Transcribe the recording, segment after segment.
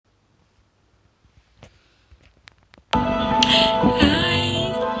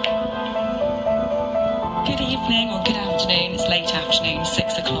late afternoon,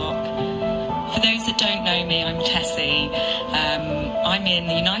 6 o'clock. For those that don't know me, I'm Tessie. I'm in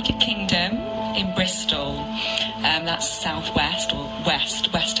the United Kingdom, in Bristol. That's southwest or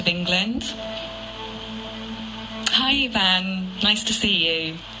west of England. Hi, Ivan. Nice to see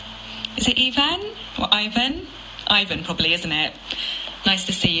you. Is it Ivan or Ivan? Ivan, probably, isn't it? Nice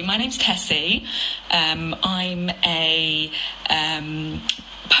to see you. My name's Tessie. I'm a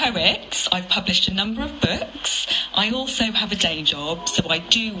poet. I've published a number of books. I also have a day job, so I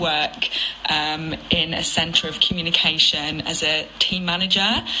do work in a centre of communication as a team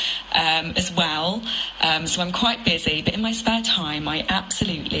manager as well. So I'm quite busy, but in my spare time, I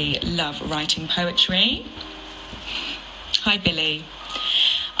absolutely love writing poetry. Hi, Billy.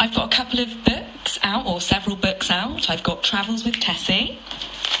 I've got a couple of books out, or several books out. I've got Travels with Tessie,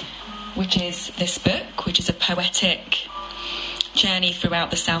 which is this book, which is a poetic journey throughout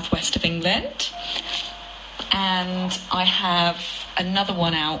the southwest of England. And I have another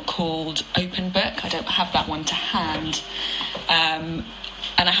one out called Open Book. I don't have that one to hand. And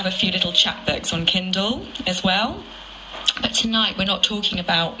I have a few little chapbooks on Kindle as well. But tonight we're not talking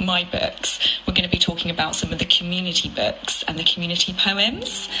about my books. We're going to be talking about some of the community books and the community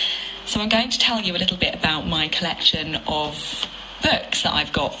poems. So I'm going to tell you a little bit about my collection of books that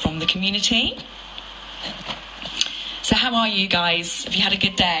I've got from the community. So how are you guys? Have you had a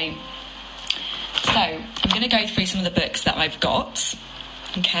good day? So I'm going to go through some of the books that I've got.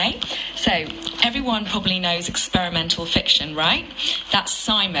 Okay, so everyone probably knows experimental fiction, right? That's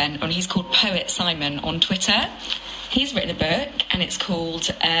Simon, and he's called Poet Simon on Twitter. He's written a book, and it's called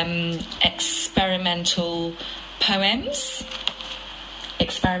Experimental Poems.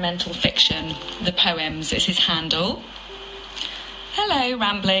 Experimental Fiction, the poems is his handle. Hello,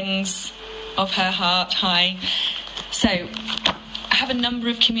 Ramblings of Her Heart, hi. So, I have a number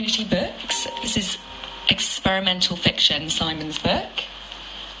of community books. This is Experimental Fiction, Simon's book.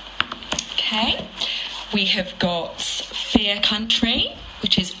 Okay, we have got Fear Country,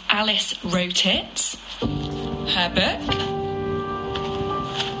 which is Alice Wrote It, her book.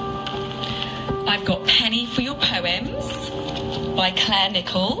 I've got Penny for Your Poems by Claire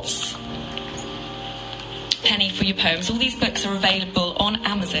Nichols. Penny for Your Poems. All these books are available on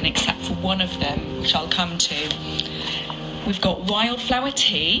Amazon except for one of them, which I'll come to. We've got Wildflower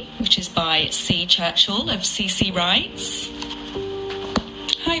Tea, which is by C. Churchill of CC Writes.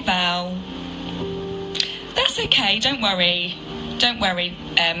 Hi, Val. That's okay, don't worry. Don't worry,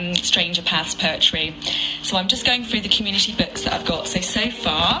 Stranger Paths Poetry. So I'm just going through the community books that I've got. So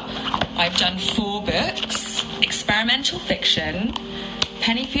far, I've done 4 books. Experimental Fiction,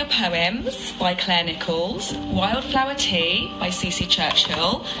 Penny for Your Poems by Claire Nichols, Wildflower Tea by C.C.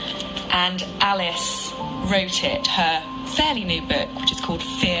 Churchill, and Alice Wrote It, her fairly new book, which is called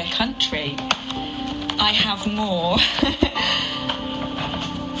Fear Country. I have more.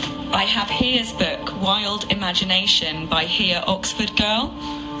 I have Hia's book, Wild Imagination by Hia Oxford Girl.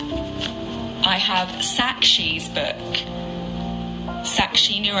 I have Sakshi's book,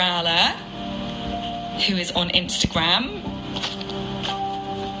 Sakshi Nirala, who is on Instagram.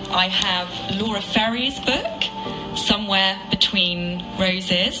 I have Laura Ferry's book, Somewhere Between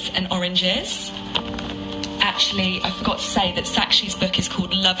Roses and Oranges. Actually, I forgot to say that Sakshi's book is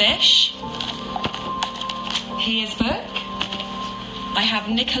called Lovish. Hia's book. I have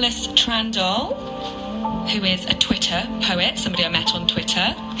Nicholas Trandall, who is a Twitter poet, somebody I met on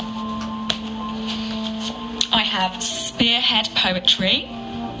Twitter. I have Spearhead Poetry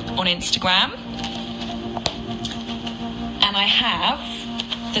on Instagram. And I have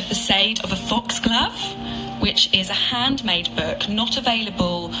The Facade of a Foxglove, which is a handmade book, not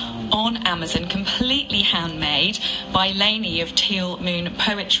available on Amazon, completely handmade by Lainey of Teal Moon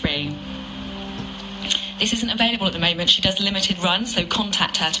Poetry. This isn't available at the moment. She does limited runs, so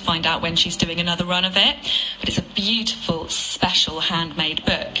contact her to find out when she's doing another run of it. But it's a beautiful, special handmade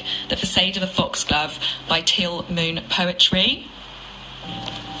book, The Facade of a Foxglove by Teal Moon Poetry.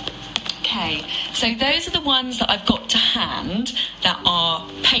 Okay, so those are the ones that I've got to hand that are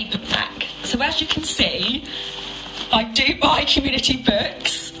paperback. So as you can see, I do buy community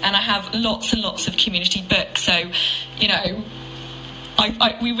books, and I have lots and lots of community books. So, you know,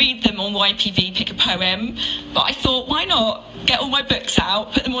 we read them on YPV, pick a poem, but I thought, why not get all my books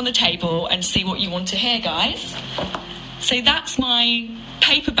out, put them on the table, and see what you want to hear, guys. So that's my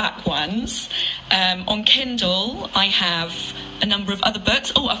paperback ones. On Kindle, I have a number of other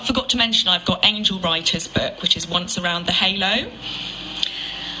books. Oh, I forgot to mention I've got Angel Writer's book, which is Once Around the Halo.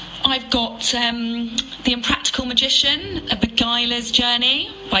 I've got The Impractical Magician, A Beguiler's Journey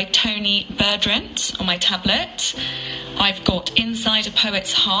by Tony Burdrent on my tablet. I've got Inside a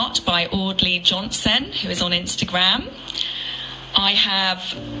Poet's Heart by Audley Johnson, who is on Instagram. I have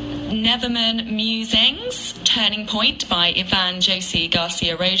Neverman Musings, Turning Point by Ivan Josie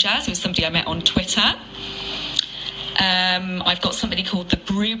Garcia Rojas, who's somebody I met on Twitter. I've got somebody called The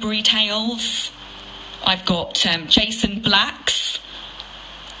Brewberry Tales. I've got Jason Black's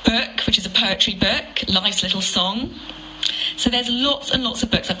book, which is a poetry book, Life's Little Song. So there's lots and lots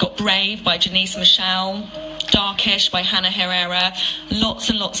of books. I've got Brave by Janice Michel, Darkish by Hannah Herrera, lots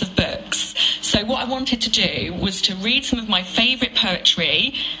and lots of books. So what I wanted to do was to read some of my favourite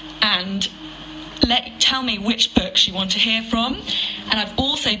poetry and tell me which books you want to hear from. And I've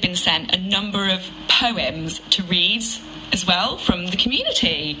also been sent a number of poems to read as well from the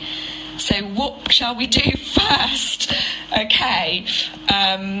community. So what shall we do first? Okay.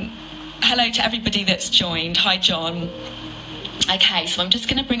 Hello to everybody that's joined. Hi, John. Okay, so I'm just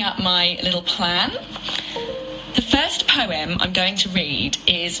going to bring up my little plan. The first poem I'm going to read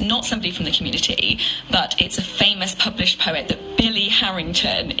is not somebody from the community, but it's a famous published poet that Billy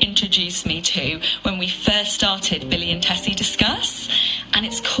Harrington introduced me to when we first started Billy and Tessie Discuss, and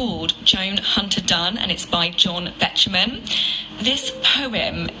it's called Joan Hunter Dunn, and it's by John Betjeman. This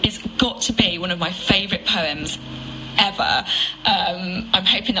poem is got to be one of my favourite poems ever. I'm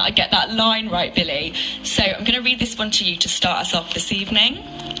hoping that I get that line right, Billy. So I'm going to read this one to you to start us off this evening.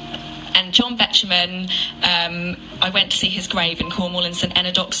 And John Betjeman, I went to see his grave in Cornwall in St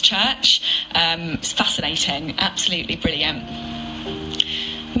Enodox Church. It's fascinating, absolutely brilliant.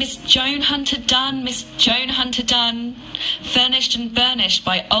 Miss Joan Hunter Dunn, Miss Joan Hunter Dunn, furnished and burnished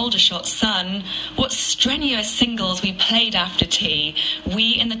by Aldershot's son, what strenuous singles we played after tea,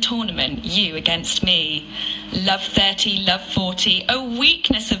 we in the tournament, you against me. Love 30, love 40, oh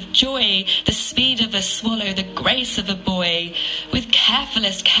weakness of joy, the speed of a swallow, the grace of a boy. With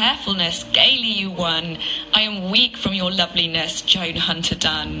carefulest carefulness, gaily you won. I am weak from your loveliness, Joan Hunter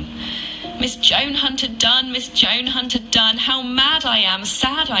Dunn. Miss Joan Hunter Dunn, Miss Joan Hunter Dunn, how mad I am,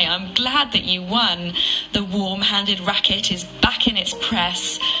 sad I am, glad that you won. The warm-handed racket is back in its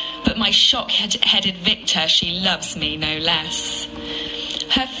press, but my shock-headed victor, she loves me no less.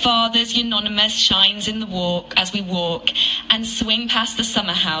 Her father's unanimous shines in the walk as we walk and swing past the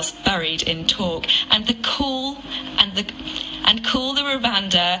summer house buried in talk, and the cool the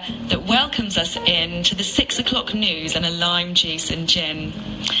veranda that welcomes us in to the 6 o'clock news and a lime juice and gin.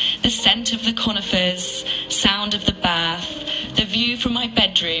 The scent of the conifers, sound of the bath, the view from my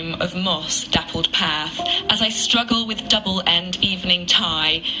bedroom of moss-dappled path as I struggle with double-end evening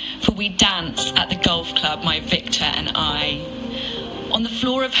tie, for we dance at the golf club, my Victor and I. On the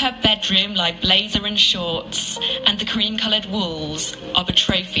floor of her bedroom lie blazer and shorts, and the cream-coloured walls are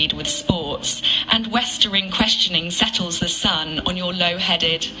betrophied with sports, and westering questioning settles the sun on your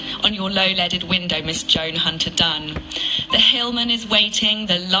low-leaded window, Miss Joan Hunter Dunn. The hillman is waiting,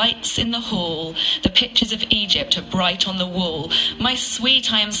 the lights in the hall, the pictures of Egypt are bright on the wall. My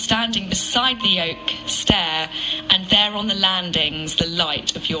sweet, I am standing beside the oak stair, and there on the landings the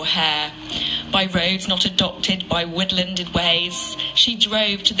light of your hair. By roads not adopted, by woodlanded ways, she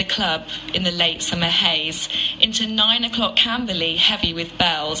drove to the club in the late summer haze, into 9 o'clock Camberley, heavy with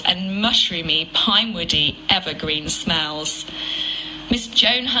bells, and mushroomy, pine-woody, evergreen smells. Miss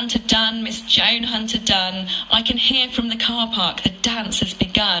Joan Hunter Dunn, Miss Joan Hunter Dunn, I can hear from the car park the dance has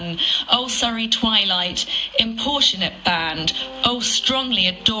begun. Oh, Surrey twilight, importunate band, oh, strongly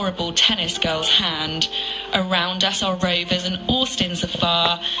adorable tennis girl's hand. Around us are Rovers and Austins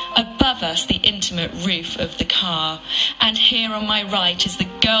afar, above us the intimate roof of the car. And here on my right is the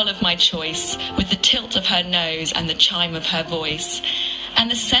girl of my choice, with the tilt of her nose and the chime of her voice. And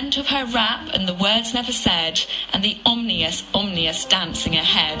the scent of her wrap and the words never said, and the omnious dancing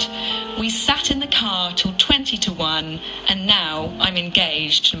ahead. We sat in the car till 20 to 1, and now I'm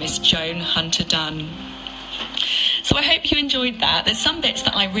engaged to Miss Joan Hunter Dunn. So I hope you enjoyed that. There's some bits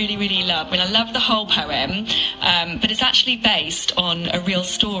that I really, really love. I mean, I love the whole poem, but it's actually based on a real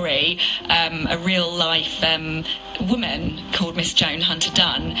story, a real life woman called Miss Joan Hunter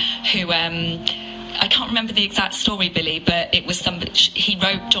Dunn, who... I can't remember the exact story, Billy, but it was somebody,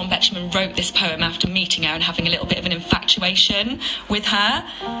 John Betjeman wrote this poem after meeting her and having a little bit of an infatuation with her.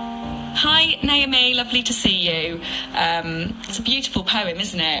 Hi, Naomi, lovely to see you. It's a beautiful poem,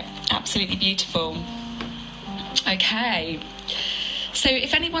 isn't it? Absolutely beautiful. Okay. So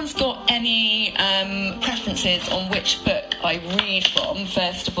if anyone's got any preferences on which book I read from,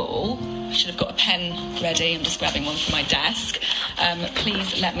 first of all, I should have got a pen ready. I'm just grabbing one from my desk.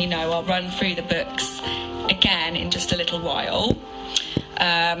 Please let me know. I'll run through the books again in just a little while.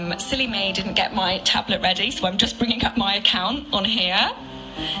 Silly me, didn't get my tablet ready, so I'm just bringing up my account on here.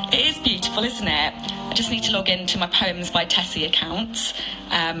 It is beautiful, isn't it? I just need to log into my Poems by Tessie account,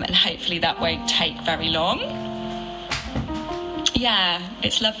 and hopefully that won't take very long. Yeah,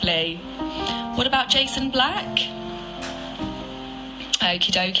 it's lovely. What about Jason Black?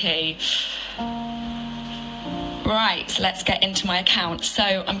 Okie dokie. Right, so let's get into my account. So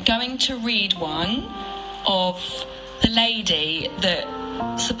I'm going to read one of the lady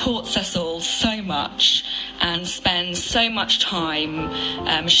that supports us all so much and spends so much time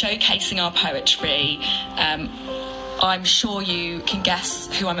showcasing our poetry. I'm sure you can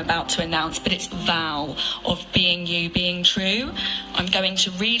guess who I'm about to announce, but it's Val of Being You, Being True. I'm going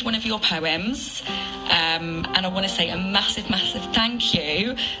to read one of your poems, and I want to say a massive, massive thank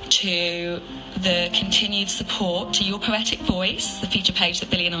you to the continued support to Your Poetic Voice, the feature page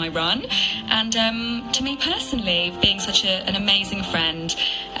that Billy and I run, and to me personally, being such an amazing friend.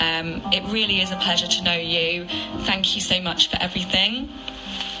 It really is a pleasure to know you. Thank you so much for everything.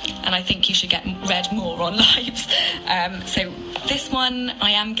 And I think you should get read more on Lives. So this one,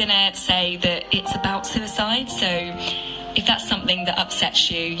 I am going to say that it's about suicide. So if that's something that upsets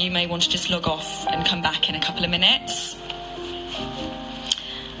you, you may want to just log off and come back in a couple of minutes.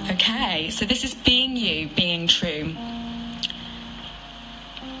 Okay, so this is Being You, Being True.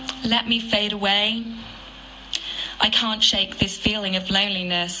 Let me fade away. I can't shake this feeling of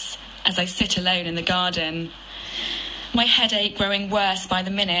loneliness as I sit alone in the garden. My headache growing worse by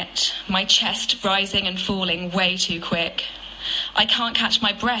the minute, my chest rising and falling way too quick. I can't catch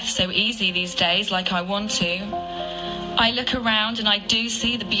my breath so easy these days like I want to. I look around and I do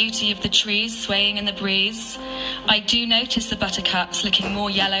see the beauty of the trees swaying in the breeze. I do notice the buttercups looking more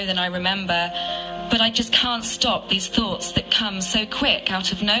yellow than I remember, but I just can't stop these thoughts that come so quick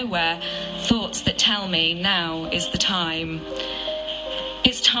out of nowhere, thoughts that tell me now is the time.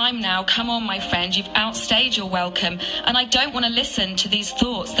 It's time now, come on my friend, you've outstayed your welcome, and I don't want to listen to these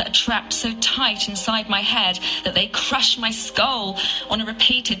thoughts that are trapped so tight inside my head that they crush my skull on a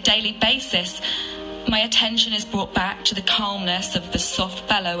repeated daily basis. My attention is brought back to the calmness of the soft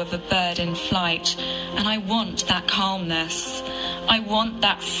bellow of a bird in flight, and I want that calmness. I want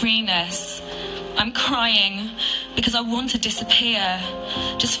that freeness. I'm crying because I want to disappear,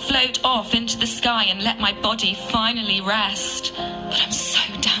 just float off into the sky and let my body finally rest. But I'm so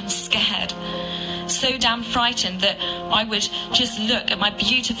damn scared, so damn frightened that I would just look at my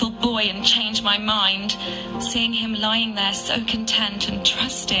beautiful boy and change my mind, seeing him lying there so content and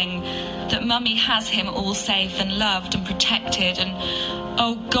trusting that Mummy has him all safe and loved and protected. And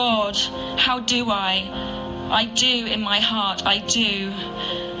oh God, how do I do in my heart, I do.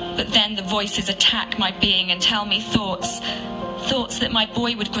 But then the voices attack my being and tell me thoughts that my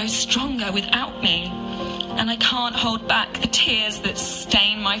boy would grow stronger without me. And I can't hold back the tears that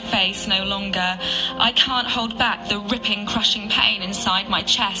stain my face no longer. I can't hold back the ripping, crushing pain inside my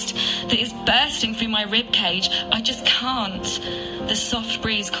chest that is bursting through my rib cage. I just can't. The soft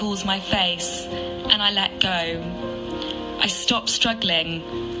breeze cools my face and I let go. I stop struggling.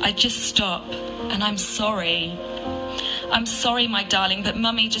 I just stop, and I'm sorry. I'm sorry, my darling, but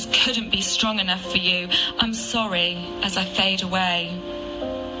Mummy just couldn't be strong enough for you. I'm sorry, as I fade away.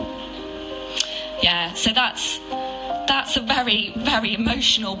 Yeah, so that's a very, very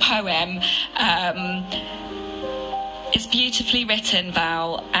emotional poem. It's beautifully written,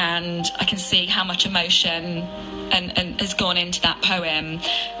 Val, and I can see how much emotion and has gone into that poem.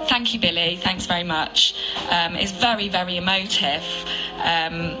 Thank you, Billy. Thanks very much. It's very, very emotive.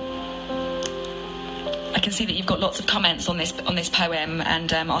 I can see that you've got lots of comments on this poem,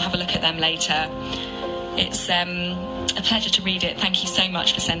 and I'll have a look at them later. It's a pleasure to read it. Thank you so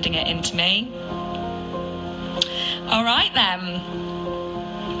much for sending it in to me. All right then.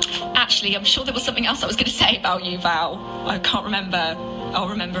 Actually, I'm sure there was something else I was going to say about you, Val. I can't remember. I'll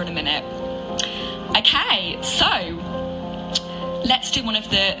remember in a minute. Okay, so let's do one of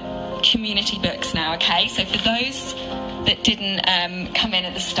the community books now, okay? So for those that didn't come in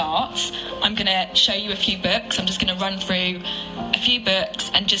at the start, I'm going to show you a few books. I'm just going to run through a few books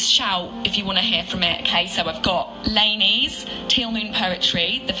and just shout if you want to hear from it, okay? So I've got Lainey's Teal Moon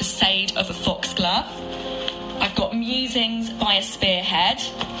Poetry, The Facade of a Foxglove. I've got Musings by a Spearhead.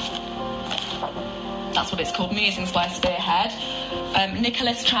 That's what it's called, Musings by a Spearhead.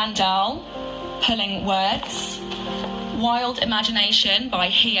 Nicholas Trandall, Pulling Words. Wild Imagination by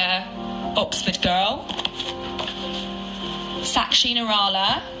Hia Oxford Girl. Sakshi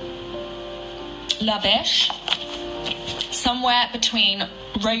Nirala, Lovish. Somewhere Between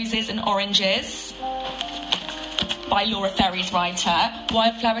Roses and Oranges by Laura Ferry's writer.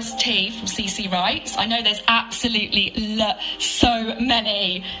 Wildflower's Tea from CC Wright. I know there's absolutely so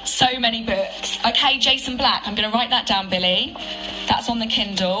many books. Okay, Jason Black, I'm going to write that down, Billy. That's on the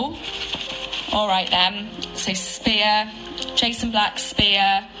Kindle. All right then. So Spear, Jason Black,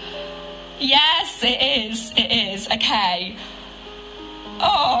 Spear. Yes, it is. Okay.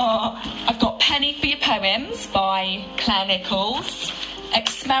 I've got Penny for Your Poems by Claire Nichols,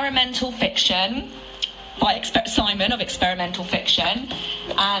 Experimental Fiction by Simon of Experimental Fiction,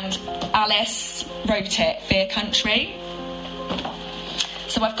 and Alice wrote it, Fear Country.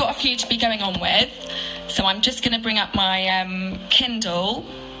 So I've got a few to be going on with, so I'm just going to bring up my Kindle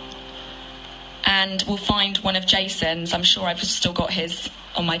and we'll find one of Jason's. I'm sure I've still got his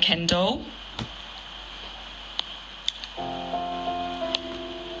on my Kindle.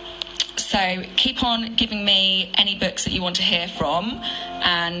 So keep on giving me any books that you want to hear from,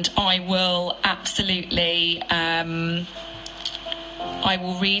 and I will absolutely, I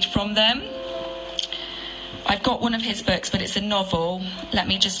will read from them. I've got one of his books, but it's a novel. Let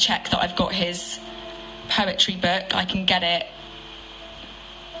me just check that I've got his poetry book. I can get it.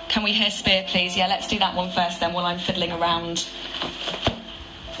 Can we hear Spear, please? Yeah, let's do that one first then, while I'm fiddling around.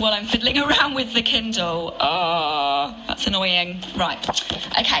 While I'm fiddling around with the Kindle. Oh, that's annoying. Right.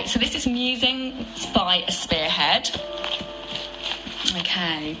 Okay, so this is Musings by a Spearhead.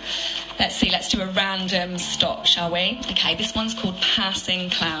 Okay. Let's see, let's do a random stop, shall we? Okay, this one's called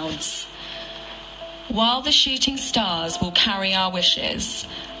Passing Clouds. While the shooting stars will carry our wishes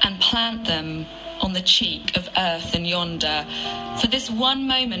and plant them on the cheek of earth and yonder, for this one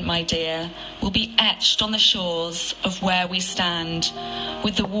moment, my dear, will be etched on the shores of where we stand,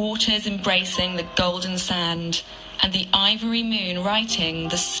 with the waters embracing the golden sand, and the ivory moon writing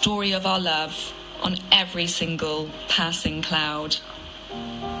the story of our love on every single passing cloud.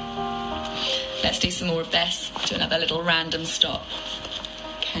 Let's do some more of this. Do another little random stop.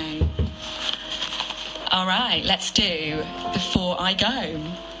 Okay. All right, let's do Before I Go.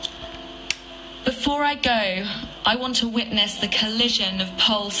 Before I go, I want to witness the collision of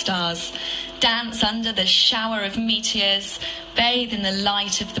pole stars, dance under the shower of meteors, bathe in the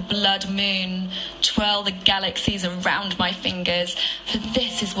light of the blood moon, twirl the galaxies around my fingers, for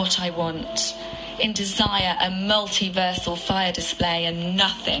this is what I want. In desire, a multiversal fire display and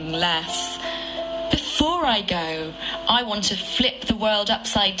nothing less. Before I go, I want to flip the world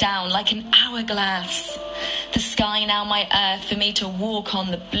upside down like an hourglass. The sky now my earth, for me to walk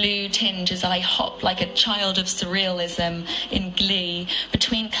on the blue tinge as I hop like a child of surrealism in glee,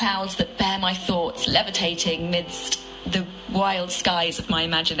 between clouds that bear my thoughts, levitating midst the wild skies of my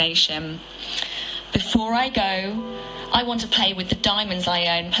imagination. Before I go, I want to play with the diamonds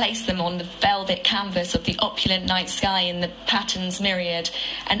I own, place them on the velvet canvas of the opulent night sky in the patterns myriad,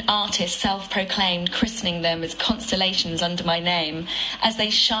 an artist self-proclaimed christening them as constellations under my name, as they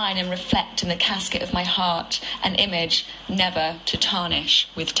shine and reflect in the casket of my heart, an image never to tarnish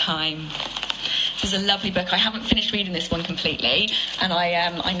with time. This is a lovely book. I haven't finished reading this one completely, and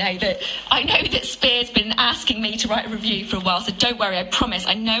I know that Spear's been asking me to write a review for a while, so don't worry, I promise.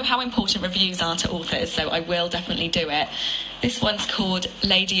 I know how important reviews are to authors, so I will definitely do it. This one's called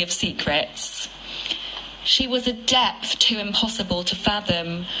Lady of Secrets. She was a depth too impossible to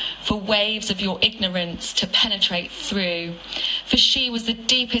fathom, for waves of your ignorance to penetrate through, for she was the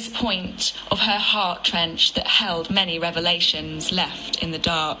deepest point of her heart trench that held many revelations left in the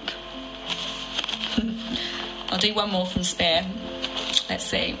dark. I'll do one more from Spear. Let's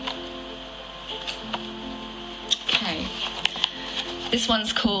see. Okay. This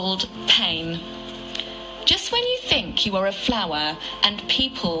one's called Pain. Just when you think you are a flower and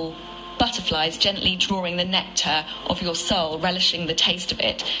people, butterflies gently drawing the nectar of your soul, relishing the taste of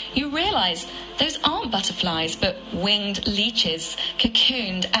it, you realise those aren't butterflies but winged leeches,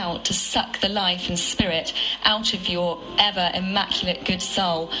 cocooned out to suck the life and spirit out of your ever immaculate good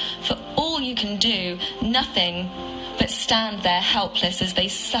soul. For all you can do, nothing but stand there helpless as they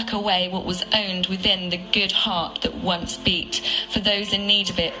suck away what was owned within the good heart that once beat. For those in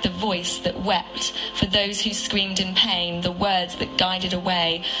need of it, the voice that wept. For those who screamed in pain, the words that guided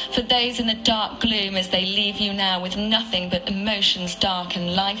away. For those in the dark gloom as they leave you now with nothing but emotions dark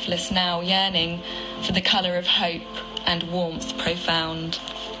and lifeless now, yearning for the colour of hope and warmth profound.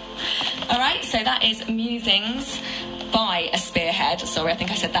 All right, so that is Musings by a Spearhead. Sorry, I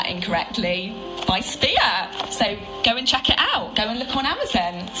think I said that incorrectly. By Spear. So go and check it out. Go and look on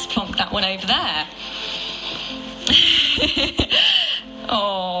Amazon. Let's plonk that one over there.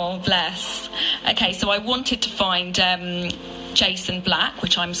 Oh, bless. Okay, so I wanted to find Jason Black,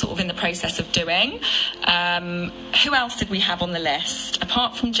 which I'm sort of in the process of doing. Who else did we have on the list?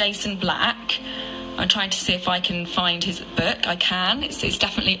 Apart from Jason Black, I'm trying to see if I can find his book. I can. It's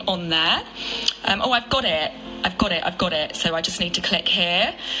definitely on there. Oh, I've got it. So I just need to click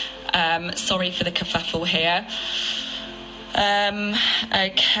here. Sorry for the kerfuffle here.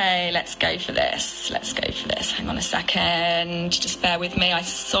 Okay, let's go for this. Hang on a second. Just bear with me. I'm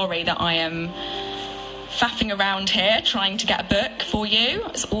sorry that I am faffing around here trying to get a book for you.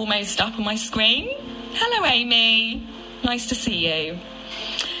 It's almost up on my screen. Hello, Amy. Nice to see you.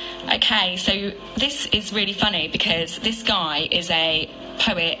 Okay, so this is really funny because this guy is a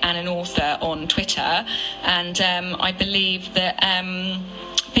poet and an author on Twitter, and I believe that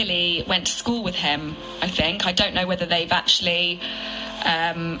Billy went to school with him, I think. I don't know whether they've actually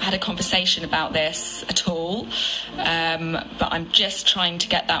had a conversation about this at all, but I'm just trying to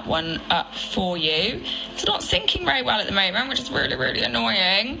get that one up for you. It's not syncing very well at the moment, which is really, really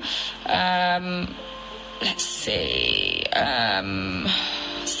annoying. Let's see.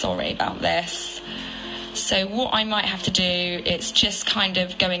 Sorry about this. So what I might have to do is just kind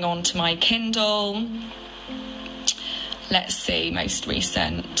of going on to my Kindle. Let's see, most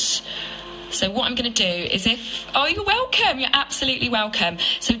recent. So what I'm going to do is oh, you're welcome. You're absolutely welcome.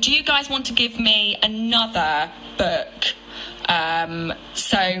 So do you guys want to give me another book?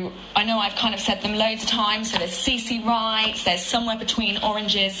 So I know I've kind of said them loads of times. So there's C.C. Wright, there's Somewhere Between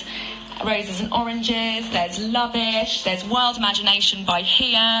Roses and Oranges, there's Lovish, there's Wild Imagination by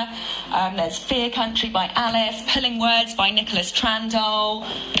Hia, there's Fear Country by Alice, Pulling Words by Nicholas Trandall,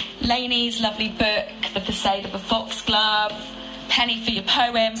 Lainey's lovely book, The Facade of a Foxglove, Penny for your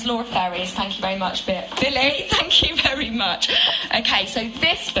poems, Laura Ferris, thank you very much, Billy, thank you very much. Okay, so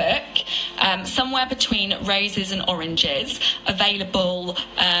this book, Somewhere Between Roses and Oranges, available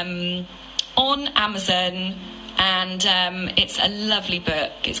on Amazon, and it's a lovely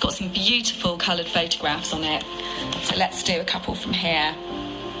book. It's got some beautiful coloured photographs on it. So let's do a couple from here.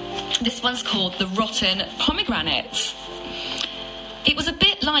 This one's called The Rotten Pomegranate. It was a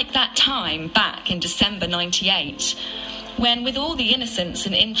bit like that time back in December 98, when, with all the innocence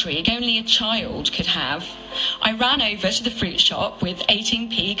and intrigue only a child could have, I ran over to the fruit shop with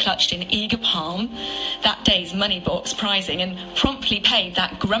 18p clutched in eager palm, that day's money box prizing, and promptly paid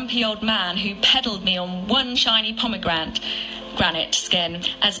that grumpy old man who peddled me on one shiny pomegranate skin,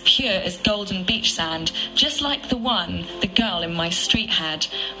 as pure as golden beach sand, just like the one the girl in my street had,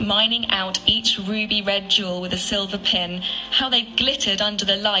 mining out each ruby red jewel with a silver pin, how they glittered under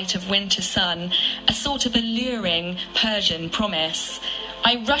the light of winter sun, a sort of alluring Persian promise.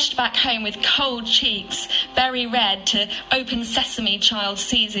 I rushed back home with cold cheeks, berry red, to open sesame child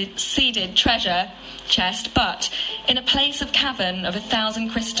seeded treasure chest, but in a place of cavern of 1,000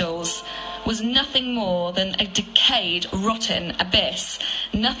 crystals was nothing more than a decayed, rotten abyss,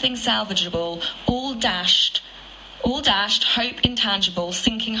 nothing salvageable, all dashed, hope intangible,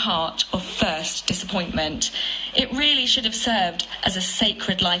 sinking heart of first disappointment. It really should have served as a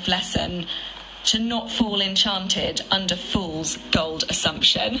sacred life lesson to not fall enchanted under fool's gold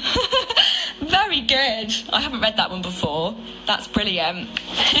assumption. Very good. I haven't read that one before. That's brilliant.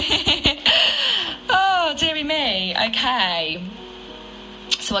 Oh, dearie me. Okay.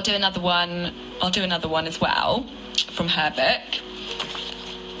 So I'll do another one as well from her book.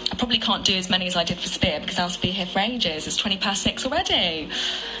 I probably can't do as many as I did for Spear because I'll be here for ages. It's 6:20 already.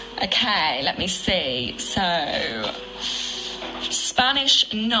 Okay, let me see. So,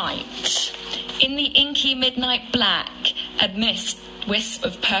 Spanish Night. In the inky midnight black, a wisp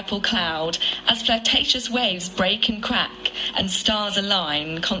of purple cloud, as flirtatious waves break and crack, and stars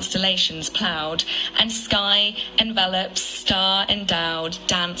align, constellations ploughed, and sky envelops, star endowed,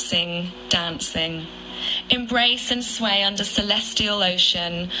 dancing, dancing. Embrace and sway under celestial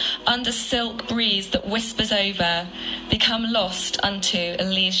ocean, under silk breeze that whispers over, become lost unto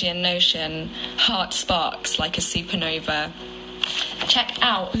Elysian notion, heart sparks like a supernova. Check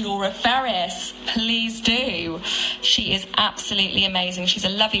out Laura Ferris, please do. She is absolutely amazing. She's a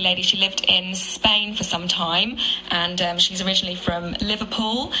lovely lady. She lived in Spain for some time, and she's originally from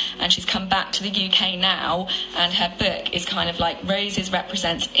Liverpool, and she's come back to the UK now, and her book is kind of like Roses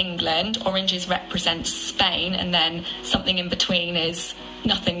represents England, Oranges represents Spain, and then something in between is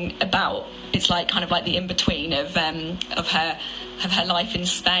nothing about. It's like kind of like the in-between of her life in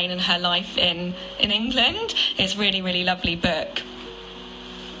Spain and her life in England. It's really, really lovely book.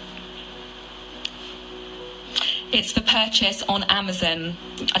 It's for purchase on Amazon.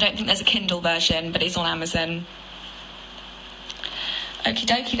 I don't think there's a Kindle version, but it's on Amazon. Okie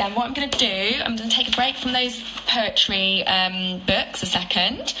dokie then, what I'm going to do, I'm going to take a break from those poetry books a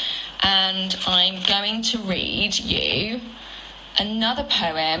second, and I'm going to read you another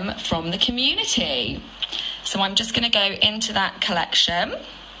poem from the community. So I'm just going to go into that collection.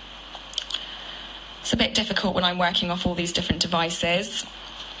 It's a bit difficult when I'm working off all these different devices.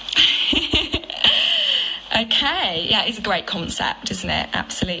 Okay, yeah, it's a great concept, isn't it?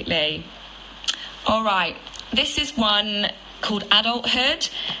 Absolutely. All right, this is one called Adulthood,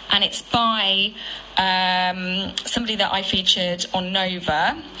 and it's by somebody that I featured on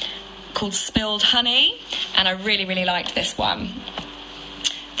Nova, called Spilled Honey, and I really, really liked this one.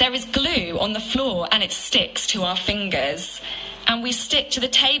 There is glue on the floor and it sticks to our fingers. And we stick to the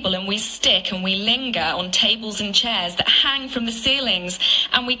table and we stick and we linger on tables and chairs that hang from the ceilings.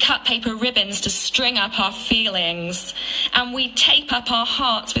 And we cut paper ribbons to string up our feelings. And we tape up our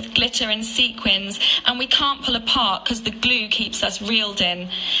hearts with glitter and sequins. And we can't pull apart because the glue keeps us reeled in.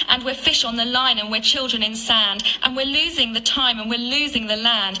 And we're fish on the line and we're children in sand. And we're losing the time and we're losing the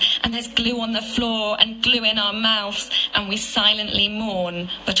land. And there's glue on the floor and glue in our mouths. And we silently mourn,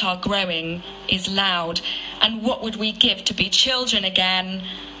 but our growing is loud. And what would we give to be children again,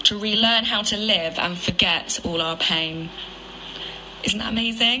 to relearn how to live and forget all our pain? Isn't that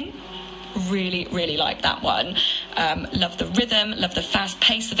amazing? Really, really like that one. Love the rhythm, love the fast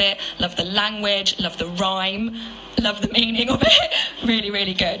pace of it, love the language, love the rhyme, love the meaning of it. Really,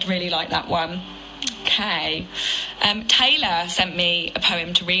 really good. Really like that one. Okay. Taylor sent me a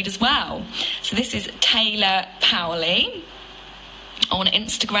poem to read as well. So this is Taylor Powley on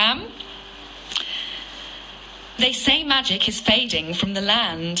Instagram. They say magic is fading from the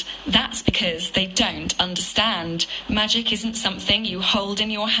land. That's because they don't understand. Magic isn't something you hold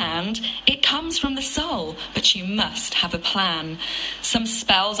in your hand. It comes from the soul, but you must have a plan. Some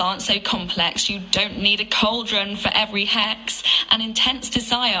spells aren't so complex. You don't need a cauldron for every hex. An intense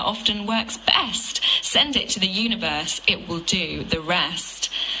desire often works best. Send it to the universe. It will do the rest.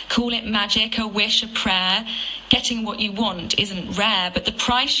 Call it magic, a wish, a prayer. Getting what you want isn't rare, but the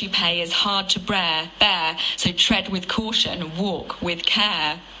price you pay is hard to bear. So tread with caution, walk with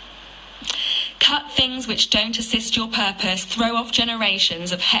care. Cut things which don't assist your purpose. Throw off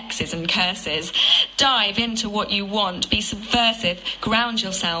generations of hexes and curses. Dive into what you want. Be subversive. Ground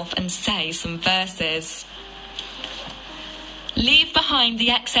yourself and say some verses. Leave behind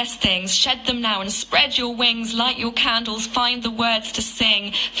the excess things, shed them now and spread your wings, light your candles, find the words to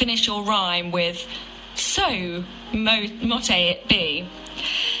sing, finish your rhyme with, so mote it be.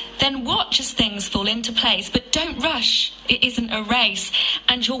 Then watch as things fall into place, but don't rush, it isn't a race,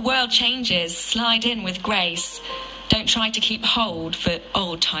 and your world changes, slide in with grace. Don't try to keep hold for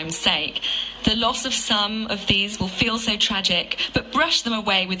old time's sake. The loss of some of these will feel so tragic, but brush them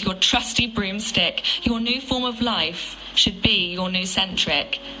away with your trusty broomstick. Your new form of life should be your new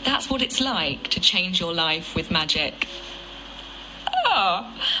centric. That's what it's like to change your life with magic.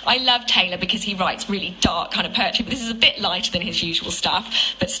 Oh, I love Taylor because he writes really dark kind of poetry, but this is a bit lighter than his usual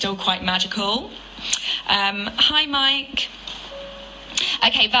stuff, but still quite magical. Hi, Mike.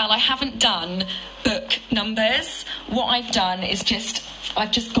 Okay, Val, I haven't done book numbers. What I've done is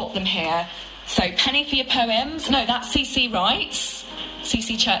I've just got them here. So, penny for your poems. No, that's CC Wrights.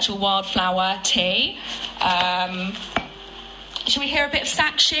 CC Churchill Wildflower Tea. Shall we hear a bit of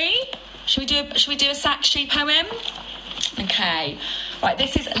Sakshi? Shall we do a Sakshi poem? Okay. Right,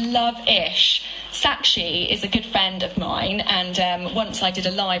 this is Love-ish. Sakshi is a good friend of mine, and once I did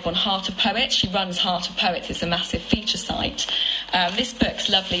a live on Heart of Poets. She runs Heart of Poets. It's a massive feature site. This book's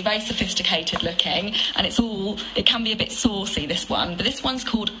lovely, very sophisticated looking, and it can be a bit saucy, this one, but this one's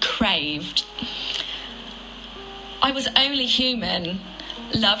called Craved. I was only human.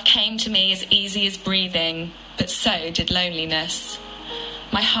 Love came to me as easy as breathing, but so did loneliness.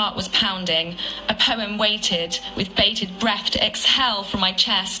 My heart was pounding. A poem waited with bated breath to exhale from my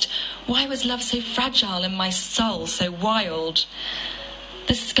chest. Why was love so fragile and my soul so wild?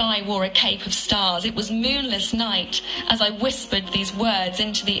 The sky wore a cape of stars. It was moonless night as I whispered these words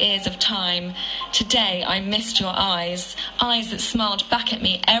into the ears of time. Today I missed your eyes, eyes that smiled back at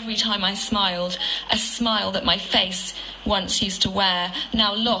me every time I smiled, a smile that my face once used to wear,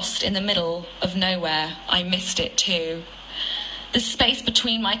 now lost in the middle of nowhere. I missed it too. The space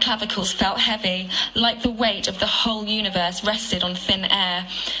between my clavicles felt heavy, like the weight of the whole universe rested on thin air,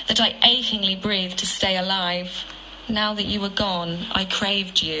 that I achingly breathed to stay alive. Now that you were gone, I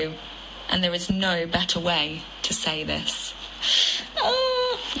craved you, and there is no better way to say this.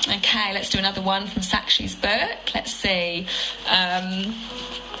 Okay, let's do another one from Sakshi's book. Let's see.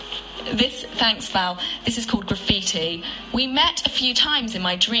 Thanks, Val. This is called Graffiti. We met a few times in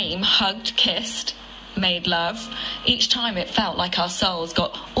my dream, hugged, kissed, made love. Each time it felt like our souls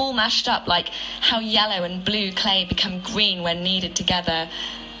got all mashed up, like how yellow and blue clay become green when kneaded together,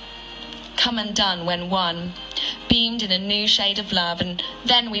 come undone when one, beamed in a new shade of love, and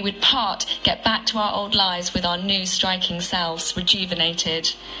then we would part, get back to our old lives with our new striking selves,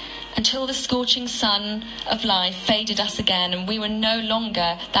 rejuvenated, until the scorching sun of life faded us again, and we were no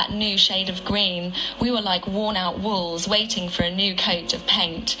longer that new shade of green. We were like worn-out walls, waiting for a new coat of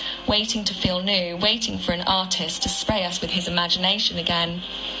paint, waiting to feel new, waiting for an artist to spray us with his imagination again.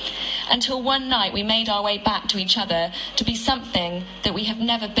 until one night we made our way back to each other to be something that we have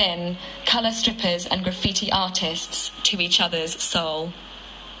never been, colour strippers and graffiti artists to each other's soul.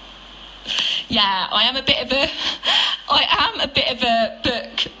 Yeah, I am a bit of a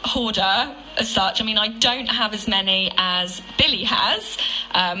book hoarder as such. I mean, I don't have as many as Billy has.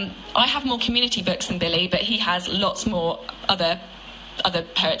 I have more community books than Billy, but he has lots more other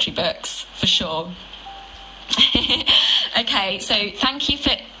poetry books, for sure. Okay, so thank you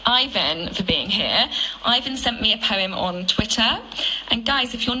for Ivan for being here. Ivan sent me a poem on Twitter. And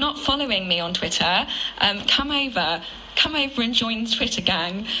guys, if you're not following me on Twitter, come over and join the Twitter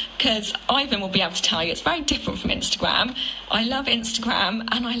gang, because Ivan will be able to tell you it's very different from Instagram. I love Instagram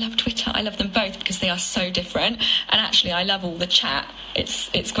and I love Twitter. I love them both because they are so different, and actually I love all the chat.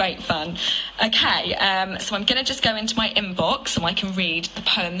 It's great fun. Okay, so I'm going to just go into my inbox so I can read the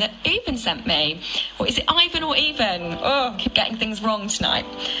poem that Ivan sent me. Or is it Ivan or Even? Oh, I keep getting things wrong tonight.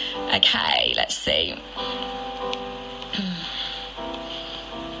 Okay, let's see.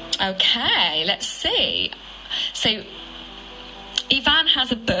 Okay, let's see. So Ivan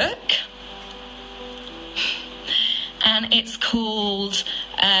has a book, and it's called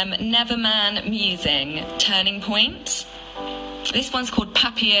Neverman Musing, Turning Point. This one's called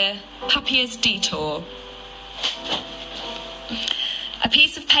Papier's Detour. A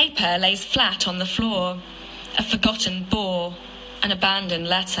piece of paper lays flat on the floor, a forgotten bore, an abandoned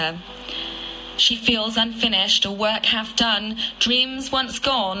letter. She feels unfinished, a work half done, dreams once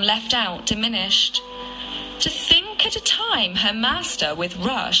gone, left out, diminished. To think at a time her master with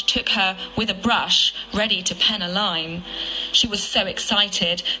rush took her with a brush, ready to pen a line. She was so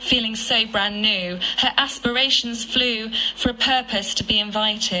excited, feeling so brand new, her aspirations flew for a purpose to be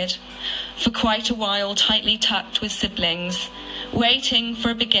invited. For quite a while tightly tucked with siblings, waiting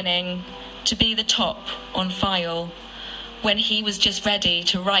for a beginning, to be the top on file. When he was just ready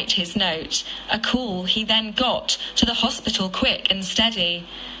to write his note, a call he then got to the hospital quick and steady.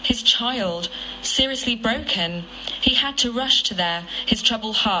 His child, seriously broken, he had to rush to there, his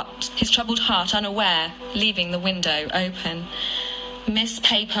troubled heart unaware, leaving the window open. Missed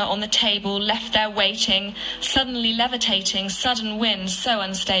paper on the table, left there waiting, suddenly levitating, sudden wind so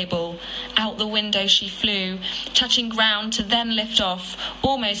unstable. Out the window she flew, touching ground to then lift off,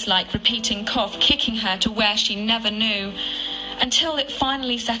 almost like repeating cough, kicking her to where she never knew. Until it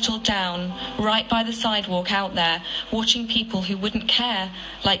finally settled down, right by the sidewalk out there, watching people who wouldn't care,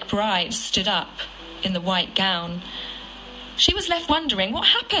 like brides stood up in the white gown. She was left wondering what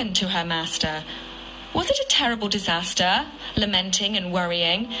happened to her master. Was it a terrible disaster, lamenting and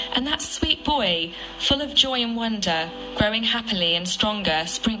worrying, and that sweet boy, full of joy and wonder, growing happily and stronger,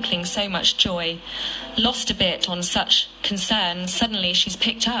 sprinkling so much joy? Lost a bit on such concern, suddenly she's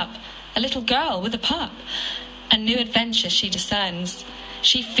picked up, a little girl with a pup. A new adventure she discerns.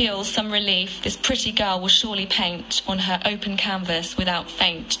 She feels some relief this pretty girl will surely paint on her open canvas without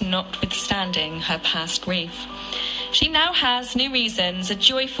faint, notwithstanding her past grief. She now has new reasons, a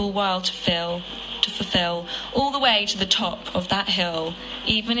joyful while to fulfill, all the way to the top of that hill,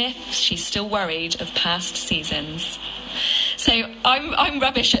 even if she's still worried of past seasons. So I'm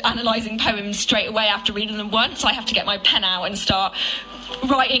rubbish at analysing poems straight away after reading them once. I have to get my pen out and start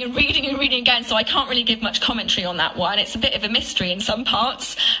writing and reading again, so I can't really give much commentary on that one. It's a bit of a mystery in some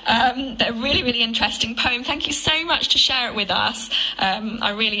parts, but a really, really interesting poem. Thank you so much to share it with us.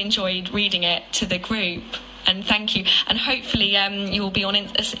 I really enjoyed reading it to the group. And thank you. And hopefully you will be on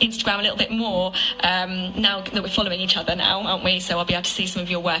Instagram a little bit more now that we're following each other now, aren't we? So I'll be able to see some of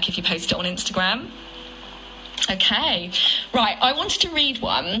your work if you post it on Instagram. Okay, right, I wanted to read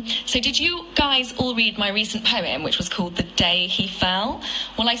one. So did you guys all read my recent poem, which was called The Day He Fell?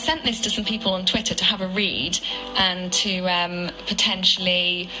 Well, I sent this to some people on Twitter to have a read and to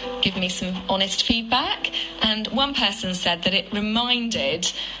potentially give me some honest feedback. And one person said that it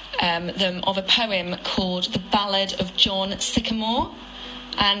reminded them of a poem called The Ballad of John Sycamore.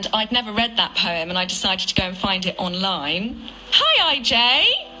 And I'd never read that poem, and I decided to go and find it online. Hi,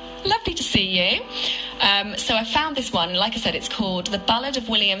 IJ! Lovely to see you. So I found this one. Like I said, it's called The Ballad of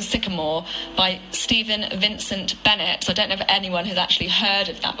William Sycamore by Stephen Vincent Bennett. So I don't know if anyone has actually heard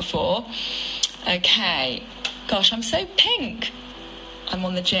of that before. Okay. Gosh, I'm so pink. I'm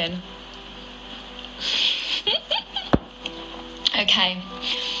on the gin. Okay.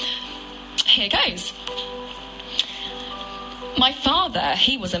 Here goes. My father,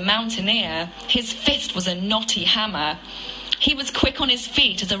 he was a mountaineer. His fist was a knotty hammer. He was quick on his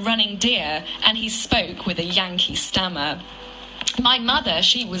feet as a running deer, and he spoke with a Yankee stammer. My mother,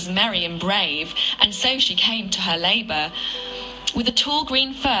 she was merry and brave, and so she came to her labour, with a tall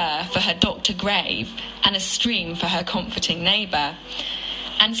green fir for her doctor grave, and a stream for her comforting neighbour.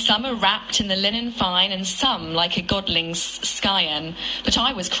 And some are wrapped in the linen fine, and some like a godling's scion. But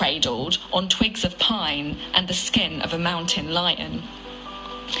I was cradled on twigs of pine and the skin of a mountain lion.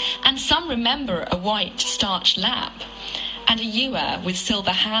 And some remember a white starched lap and a ewer with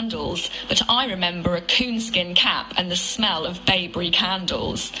silver handles, but I remember a coonskin cap and the smell of bayberry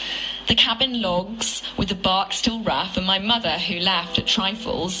candles. The cabin logs with the bark still rough, and my mother who laughed at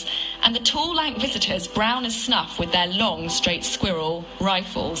trifles, and the tall lank visitors brown as snuff with their long straight squirrel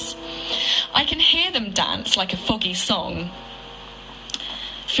rifles. I can hear them dance like a foggy song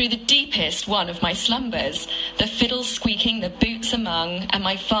through the deepest one of my slumbers, the fiddles squeaking, the boots among, and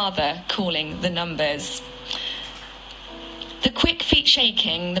my father calling the numbers. The quick feet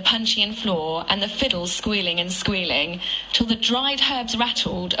shaking the puncheon floor, and the fiddles squealing and squealing, till the dried herbs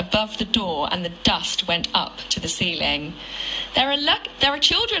rattled above the door and the dust went up to the ceiling. There are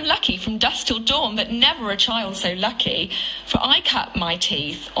children lucky from dusk till dawn, but never a child so lucky, for I cut my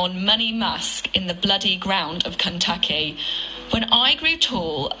teeth on money musk in the bloody ground of Kentucky. When I grew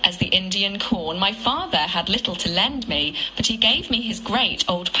tall as the Indian corn, my father had little to lend me, but he gave me his great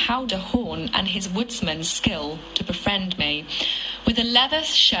old powder horn and his woodsman's skill to befriend me. With a leather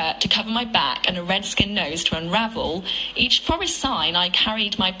shirt to cover my back and a redskin nose to unravel, each forest sign I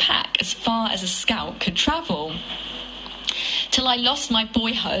carried my pack as far as a scout could travel. Till I lost my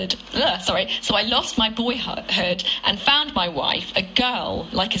boyhood, so I lost my boyhood and found my wife, a girl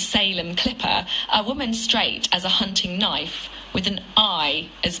like a Salem clipper, a woman straight as a hunting knife, with an eye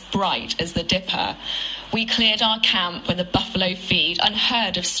as bright as the Dipper. We cleared our camp where the buffalo feed,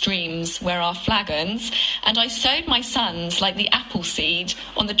 unheard of streams where our flagons, and I sowed my sons like the apple seed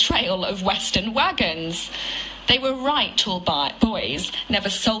on the trail of western wagons. They were right tall boys, never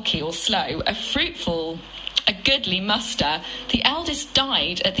sulky or slow, a goodly muster. The eldest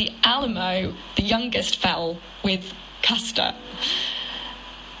died at the Alamo, the youngest fell with Custer.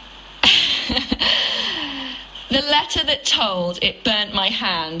 The letter that told, it burnt my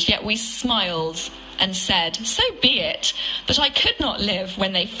hand, yet we smiled and said, so be it. But I could not live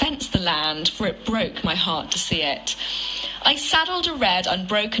when they fenced the land, for it broke my heart to see it. I saddled a red,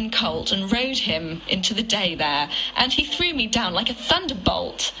 unbroken colt and rode him into the day there, and he threw me down like a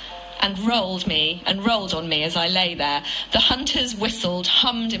thunderbolt and rolled on me as I lay there. The hunters whistled,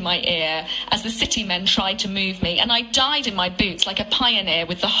 hummed in my ear as the city men tried to move me, and I died in my boots like a pioneer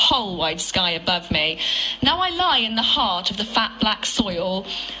with the whole wide sky above me. Now I lie in the heart of the fat black soil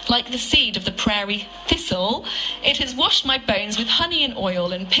like the seed of the prairie thistle. It has washed my bones with honey and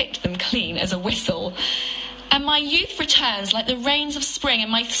oil and picked them clean as a whistle. And my youth returns like the rains of spring,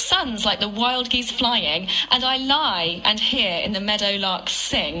 and my sons like the wild geese flying, and I lie and hear in the meadowlarks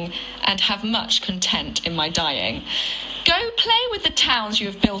sing, and have much content in my dying. Go play with the towns you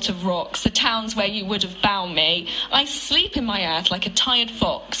have built of rocks, the towns where you would have bound me. I sleep in my earth like a tired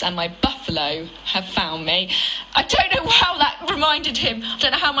fox, and my buffalo have found me. I don't know how that reminded him. I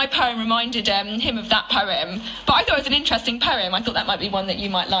don't know how my poem reminded him of that poem, but I thought it was an interesting poem. I thought that might be one that you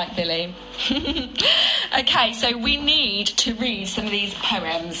might like, Billy. Okay, so we need to read some of these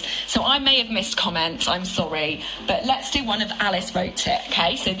poems. So I may have missed comments, I'm sorry, but let's do one of Alice Wrote It,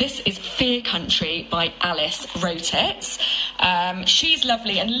 okay? So this is Fear Country by Alice Wrote It. She's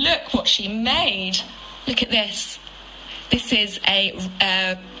lovely, and look what she made. Look at this. This is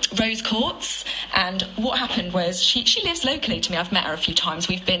a rose quartz, and what happened was she lives locally to me. I've met her a few times.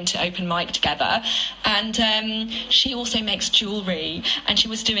 We've been to open mic together, and she also makes jewellery, and she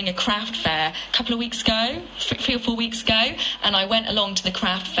was doing a craft fair a couple of weeks ago, 3 or 4 weeks ago, and I went along to the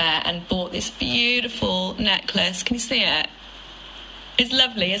craft fair and bought this beautiful necklace. Can you see it? It's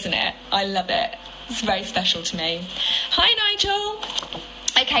lovely, isn't it? I love it. It's very special to me. Hi, Nigel.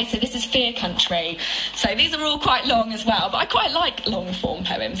 Okay, so this is Fear Country. So these are all quite long as well, but I quite like long form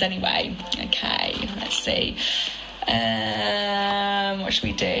poems anyway. Okay, let's see. What should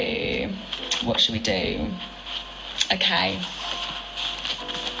we do? Okay.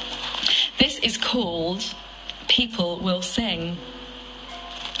 This is called People Will Sing.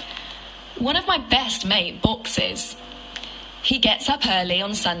 One of my best mate boxes. He gets up early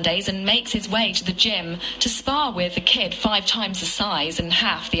on Sundays and makes his way to the gym to spar with a kid 5 times the size and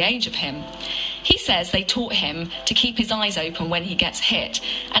half the age of him. He says they taught him to keep his eyes open when he gets hit,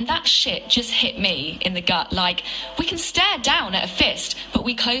 and that shit just hit me in the gut. Like, we can stare down at a fist, but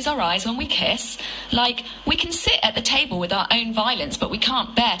we close our eyes when we kiss. Like, we can sit at the table with our own violence, but we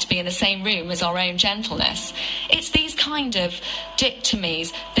can't bear to be in the same room as our own gentleness. It's these kind of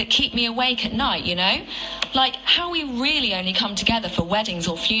dichotomies that keep me awake at night, you know? Like how we really only come together for weddings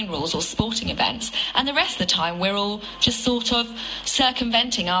or funerals or sporting events, and the rest of the time we're all just sort of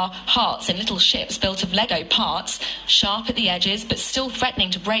circumventing our hearts in little ships built of Lego parts, sharp at the edges but still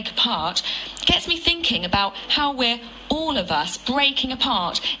threatening to break apart, gets me thinking about how we're all of us breaking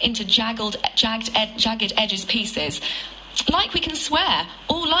apart into jagged edges pieces. Like we can swear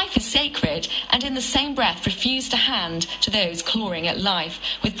all life is sacred and in the same breath refuse to hand to those clawing at life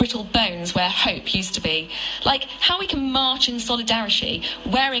with brittle bones where hope used to be. Like how we can march in solidarity,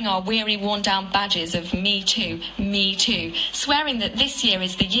 wearing our weary worn down badges of me too, swearing that this year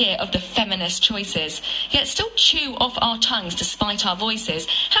is the year of the feminist choices, yet still chew off our tongues despite our voices.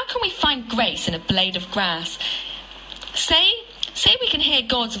 How can we find grace in a blade of grass? Say we can hear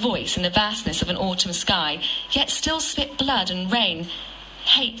God's voice in the vastness of an autumn sky, yet still spit blood and rain,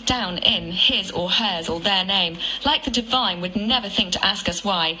 hate down in his or hers or their name, like the divine would never think to ask us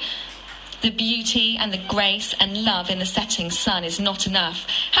why. The beauty and the grace and love in the setting sun is not enough.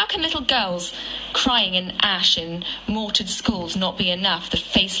 How can little girls crying in ash in mortared schools not be enough? The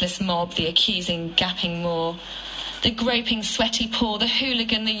faceless mob, the accusing gapping maw, the groping sweaty paw, the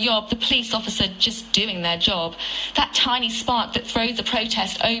hooligan, the yob, the police officer just doing their job. That tiny spark that throws a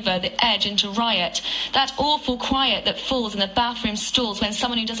protest over the edge into riot. That awful quiet that falls in the bathroom stalls when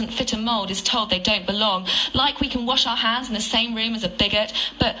someone who doesn't fit a mould is told they don't belong. Like we can wash our hands in the same room as a bigot,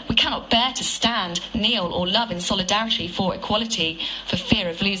 but we cannot bear to stand, kneel or love in solidarity for equality, for fear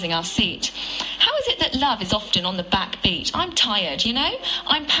of losing our seat. How is it that love is often on the back beat? I'm tired, you know?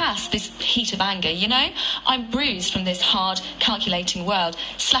 I'm past this heat of anger, you know? I'm bruised from this hard, calculating world,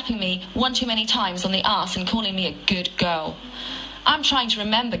 slapping me one too many times on the arse and calling me a good girl. I'm trying to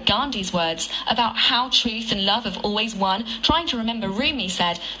remember Gandhi's words about how truth and love have always won, trying to remember Rumi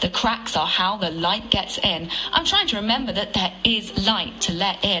said, the cracks are how the light gets in. I'm trying to remember that there is light to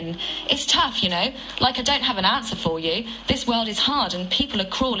let in. It's tough, you know, like I don't have an answer for you. This world is hard and people are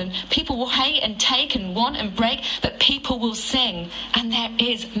cruel and people will hate and take and want and break, but people will sing and there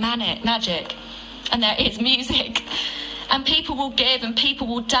is magic and there is music. And people will give and people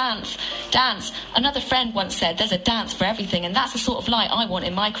will dance. Another friend once said, there's a dance for everything, and that's the sort of light I want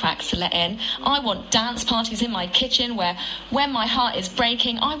in my cracks to let in. I want dance parties in my kitchen where, when my heart is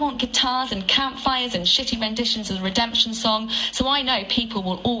breaking, I want guitars and campfires and shitty renditions of the redemption song, so I know people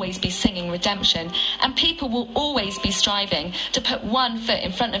will always be singing redemption. And people will always be striving to put one foot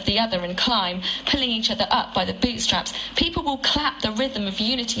in front of the other and climb, pulling each other up by the bootstraps. People will clap the rhythm of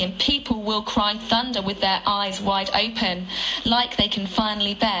unity and people will cry thunder with their eyes wide open, like they can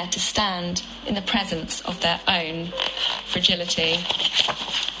finally bear to stand in the presence of their own fragility.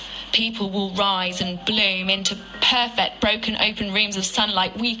 People will rise and bloom into perfect, broken, open rooms of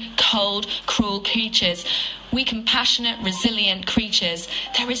sunlight. We cold, cruel creatures. We compassionate, resilient creatures.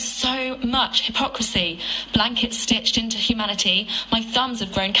 There is so much hypocrisy, blankets stitched into humanity. My thumbs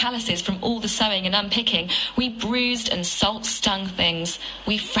have grown calluses from all the sewing and unpicking. We bruised and salt-stung things.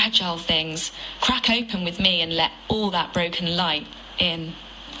 We fragile things. Crack open with me and let all that broken light in.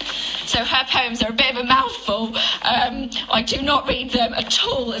 So her poems are a bit of a mouthful. I do not read them at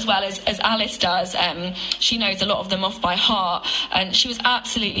all as well as Alice does. She knows a lot of them off by heart, and she was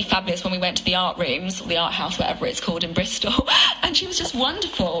absolutely fabulous when we went to the art rooms, or the art house, whatever it's called in Bristol, and she was just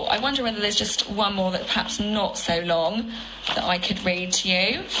wonderful. I wonder whether there's just one more that perhaps not so long that I could read to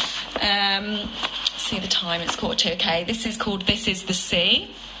you. See the time, it's 1:45. Okay, this is called This Is the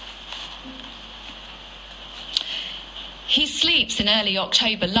Sea. He sleeps in early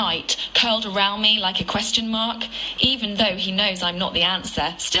October light, curled around me like a question mark. Even though he knows I'm not the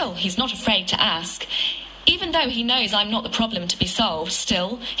answer, still he's not afraid to ask. Even though he knows I'm not the problem to be solved,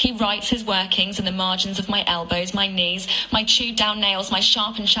 still he writes his workings in the margins of my elbows, my knees, my chewed down nails, my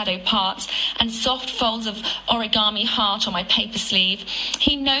sharpened shadow parts, and soft folds of origami heart on my paper sleeve.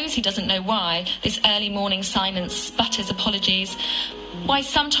 He knows he doesn't know why this early morning silence sputters apologies. Why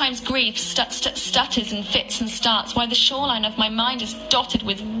sometimes grief stutters and fits and starts. Why the shoreline of my mind is dotted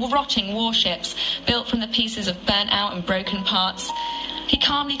with rotting warships built from the pieces of burnt out and broken parts. He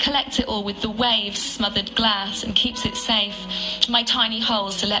calmly collects it all with the waves smothered glass and keeps it safe. My tiny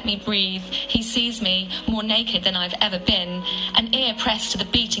holes to let me breathe. He sees me more naked than I've ever been, an ear pressed to the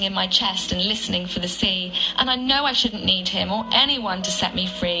beating in my chest and listening for the sea. And I know I shouldn't need him or anyone to set me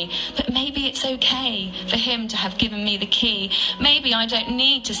free, but maybe it's okay for him to have given me the key. Maybe I don't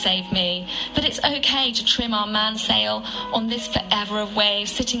need to save me, but it's okay to trim our mainsail on this forever of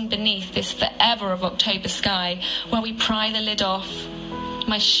waves, sitting beneath this forever of October sky, while we pry the lid off.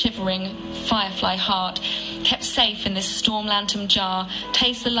 My shivering firefly heart, kept safe in this storm lantern jar,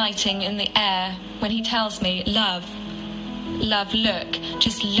 tastes the lighting in the air when he tells me, love, Love, look.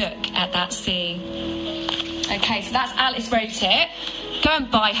 Just look at that sea. Okay, so that's Alice Wrote It. Go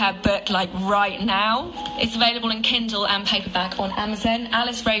and buy her book, like, right now. It's available in Kindle and paperback on Amazon.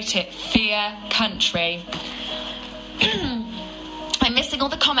 Alice Wrote It, Fear Country. I'm missing all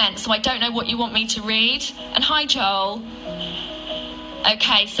the comments, so I don't know what you want me to read. And hi, Joel.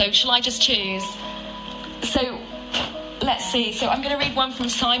 Okay, so shall I just choose? So, let's see. So I'm going to read one from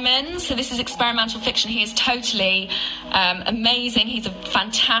Simon. So this is experimental fiction. He is totally amazing. He's a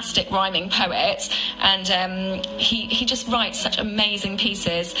fantastic rhyming poet, and he just writes such amazing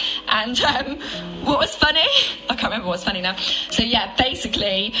pieces. And what was funny? I can't remember what's funny now. So yeah,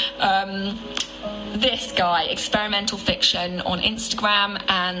 basically, this guy, experimental fiction on Instagram,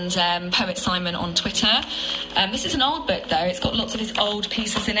 and Poet Simon on Twitter. This is an old book though. It's got lots of his old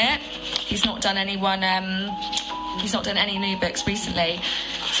pieces in it. He's not done anyone. He's not done any new books recently.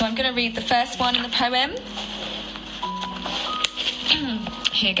 So I'm going to read the first one in the poem.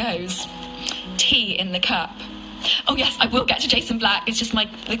 Here goes. Tea in the cup. Oh yes, I will get to Jason Black. It's just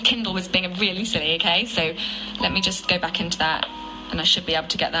the Kindle was being really silly, okay? So let me just go back into that, and I should be able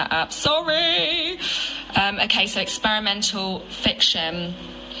to get that up. Sorry! Okay, so experimental fiction.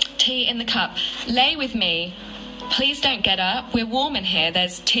 Tea in the cup. Lay with me. Please don't get up. We're warm in here.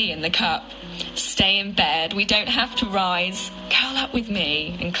 There's tea in the cup. Stay in bed. We don't have to rise. Curl up with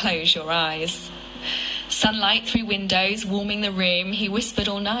me and close your eyes. Sunlight through windows, warming the room. He whispered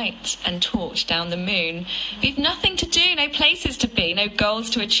all night and talked down the moon. We've nothing to do, no places to be, no goals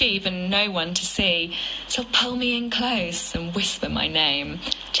to achieve, and no one to see. So pull me in close and whisper my name.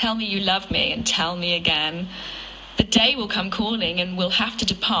 Tell me you love me and tell me again. The day will come calling and we'll have to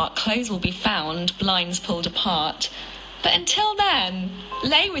depart. Clothes will be found, blinds pulled apart. But until then,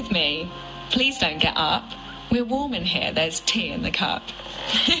 lay with me. Please don't get up. We're warm in here. There's tea in the cup.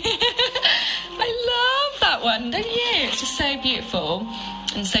 I love that one, don't you? It's just so beautiful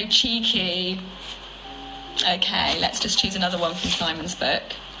and so cheeky. Okay, let's just choose another one from Simon's book.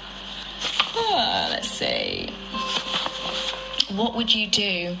 Let's see. What would you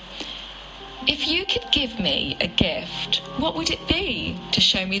do? If you could give me a gift, what would it be to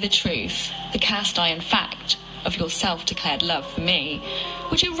show me the truth, the cast iron fact of your self-declared love for me?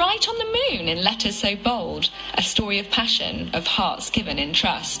 Would you write on the moon in letters so bold a story of passion, of hearts given in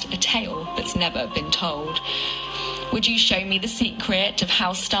trust, a tale that's never been told? Would you show me the secret of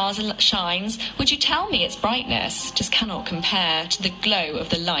how stars shines? Would you tell me its brightness just cannot compare to the glow of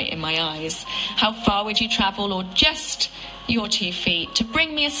the light in my eyes? How far would you travel, or just your 2 feet, to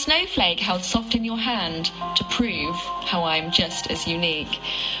bring me a snowflake held soft in your hand, to prove how I am just as unique?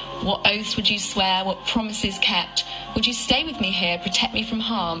 What oaths would you swear? What promises kept? Would you stay with me here, protect me from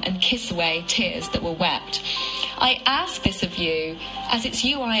harm, and kiss away tears that were wept? I ask this of you, as it's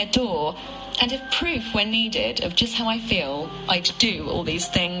you I adore, and if proof were needed of just how I feel, I'd do all these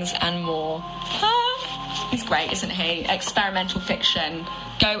things and more. He's great, isn't he? Experimental fiction.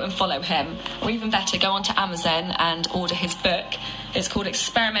 Go and follow him. Or even better, go onto Amazon and order his book. It's called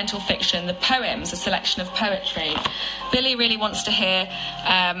Experimental Fiction, The Poems, a selection of poetry. Billy really wants to hear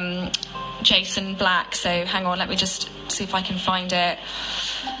Jason Black, so hang on, let me just see if I can find it.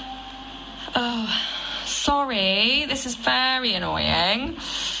 Oh, sorry, this is very annoying.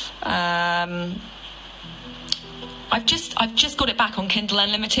 I've just got it back on Kindle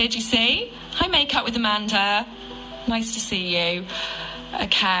Unlimited, you see? Hi, Makeup with Amanda. Nice to see you.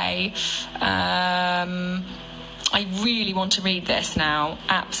 Okay. I really want to read this now,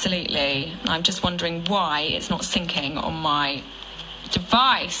 absolutely. I'm just wondering why it's not syncing on my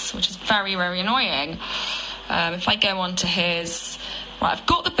device, which is very, very annoying. If I go on to his... Right, I've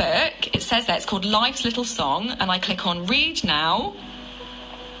got the book. It says there, it's called Life's Little Song, and I click on Read Now.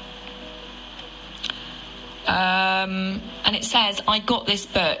 And it says, I got this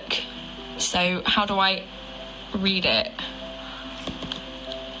book. So how do I read it?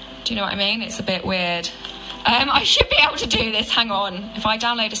 Do you know what I mean? It's a bit weird. I should be able to do this. Hang on. If I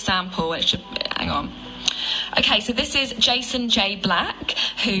download a sample, it should... Hang on. Okay, so this is Jason J. Black,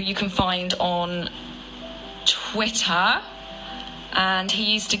 who you can find on Twitter. And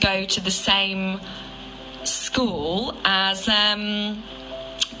he used to go to the same school as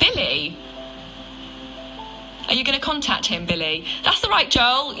Billy. Are you going to contact him, Billy? That's all right,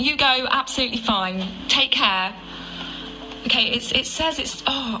 Joel. You go, absolutely fine. Take care. Okay, it says it's...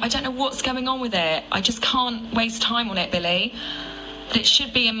 Oh, I don't know what's going on with it. I just can't waste time on it, Billy. But it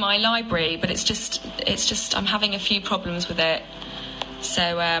should be in my library, but it's just... I'm having a few problems with it.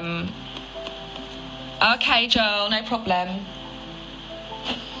 So, Okay, Joel, no problem.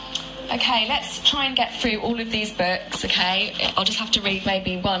 Okay, let's try and get through all of these books, okay? I'll just have to read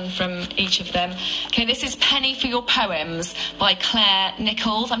maybe one from each of them. Okay, this is Penny for Your Poems by Claire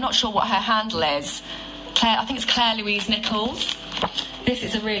Nichols. I'm not sure what her handle is. I think it's Claire Louise Nichols. This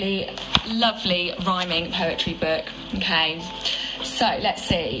is a really lovely rhyming poetry book, okay? So, let's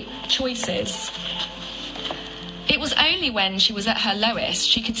see. Choices. It was only when she was at her lowest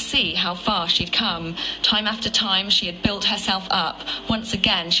she could see how far she'd come. Time after time she had built herself up. Once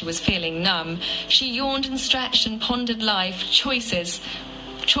again she was feeling numb. She yawned and stretched and pondered life. Choices,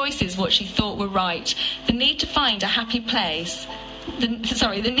 what she thought were right. The need to find a happy place. The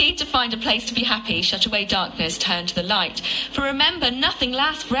need to find a place to be happy, shut away darkness, turn to the light. For remember, nothing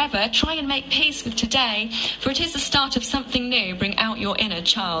lasts forever. Try and make peace with today, for it is the start of something new. Bring out your inner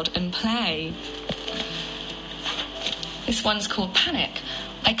child and play. This one's called Panic.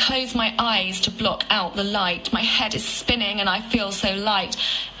 I close my eyes to block out the light. My head is spinning and I feel so light.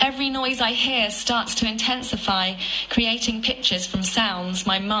 Every noise I hear starts to intensify, creating pictures from sounds.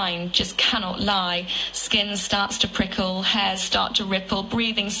 My mind just cannot lie. Skin starts to prickle, hairs start to ripple,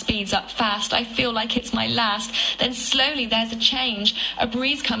 breathing speeds up fast. I feel like it's my last. Then slowly there's a change. A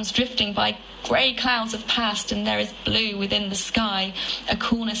breeze comes drifting by. Grey clouds have passed and there is blue within the sky. A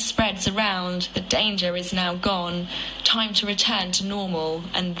coolness spreads around. The danger is now gone. Time to return to normal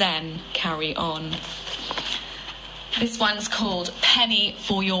and then carry on. This one's called Penny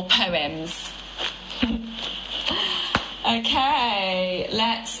for Your Poems. Okay,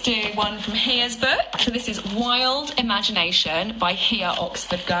 let's do one from Hia's book. So this is Wild Imagination by Hia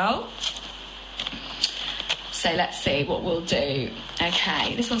Oxford Girl. So let's see what we'll do.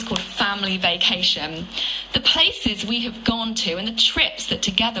 Okay, this one's called Family Vacation. The places we have gone to and the trips that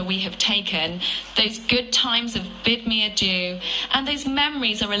together we have taken, those good times have bid me adieu, and those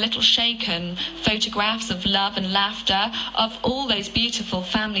memories are a little shaken, photographs of love and laughter, of all those beautiful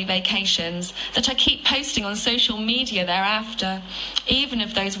family vacations that I keep posting on social media thereafter. Even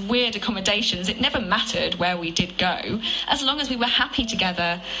of those weird accommodations, it never mattered where we did go, as long as we were happy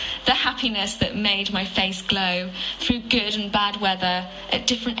together. The happiness that made my face glow through good and bad weather, at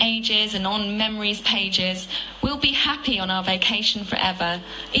different ages and on memories pages. We'll be happy on our vacation forever,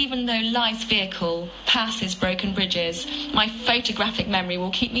 even though life's vehicle passes broken bridges. My photographic memory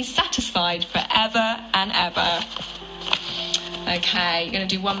will keep me satisfied forever and ever. Okay, going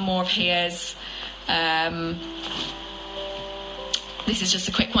to do one more of his. This is just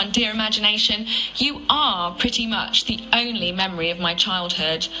a quick one. Dear Imagination, you are pretty much the only memory of my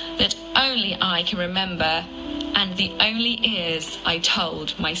childhood that only I can remember, and the only ears I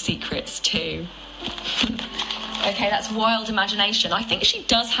told my secrets to. Okay, that's Wild Imagination. I think she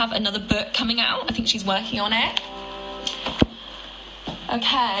does have another book coming out. I think she's working on it.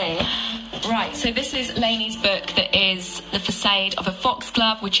 Okay, right, so this is Lainey's book that is The Facade of a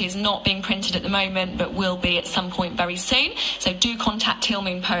Foxglove, which is not being printed at the moment, but will be at some point very soon. So do contact Teal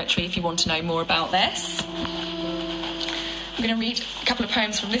Moon Poetry if you want to know more about this. I'm going to read a couple of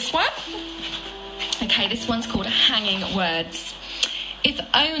poems from this one. Okay, this one's called Hanging Words. If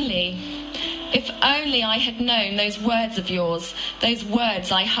only I had known those words of yours, those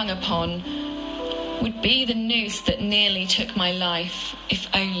words I hung upon, would be the noose that nearly took my life, if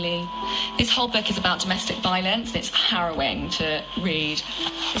only. This whole book is about domestic violence, and it's harrowing to read.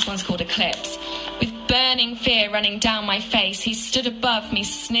 This one's called Eclipse. With burning fear running down my face, he stood above me,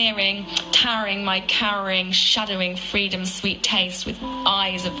 sneering, towering my cowering, shadowing freedom's sweet taste with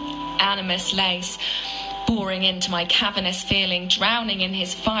eyes of animus lace. Boring into my cavernous feeling, drowning in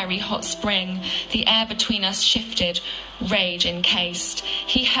his fiery hot spring. The air between us shifted, rage encased.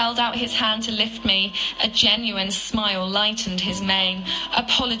 He held out his hand to lift me. A genuine smile lightened his mane.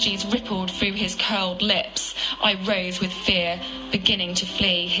 Apologies rippled through his curled lips. I rose with fear, beginning to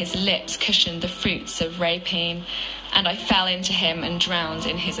flee. His lips cushioned the fruits of rapine, and I fell into him and drowned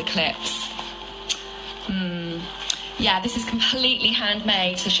in his eclipse. Yeah, this is completely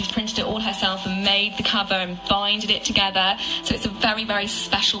handmade, so she's printed it all herself and made the cover and binded it together. So it's a very, very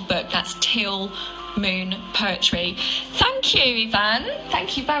special book. That's Teal Moon Poetry. Thank you, Yvonne.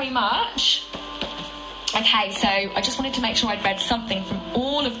 Thank you very much. Okay, so I just wanted to make sure I'd read something from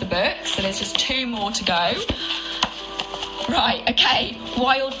all of the books, so there's just 2 more to go. Right, okay.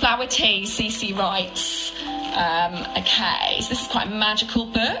 Wildflower Tea, CC writes. Okay, so this is quite a magical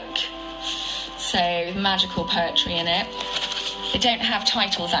book. So, magical poetry in it. They don't have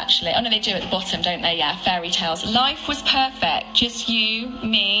titles, actually. Oh, no, they do at the bottom, don't they? Yeah, fairy tales. Life was perfect. Just you,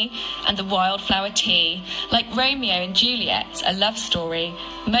 me, and the wildflower tea. Like Romeo and Juliet, a love story.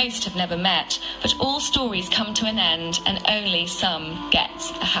 Most have never met, but all stories come to an end, and only some get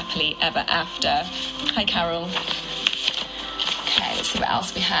a happily ever after. Hi, Carol. Okay, let's see what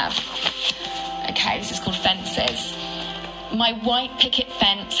else we have. Okay, this is called Fences. My white picket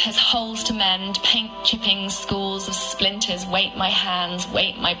fence has holes to mend, paint chippings, scores of splinters weight my hands,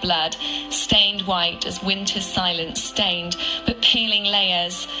 weight my blood, stained white as winter's silence, stained, but peeling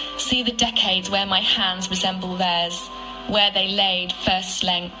layers. See the decades where my hands resemble theirs, where they laid first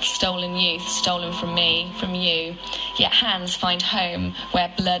length, stolen youth, stolen from me, from you. Yet hands find home,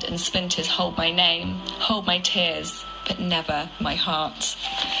 where blood and splinters hold my name, hold my tears, but never my heart.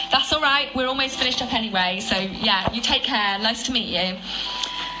 That's all right, we're almost finished up anyway, so yeah, you take care, nice to meet you.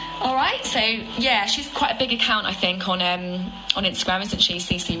 All right, so yeah, she's quite a big account, I think, on Instagram, isn't she,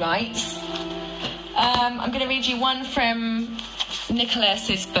 CC Writes? I'm going to read you one from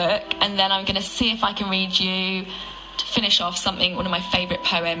Nicholas's book, and then I'm going to see if I can read you, to finish off, one of my favourite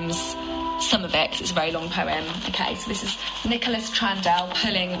poems, some of it, because it's a very long poem. Okay, so this is Nicholas Trandell,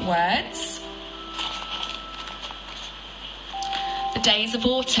 Pulling Words. The days of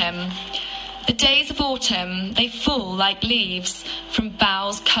autumn. The days of autumn, they fall like leaves from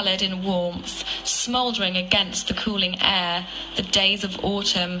boughs coloured in warmth, smouldering against the cooling air. The days of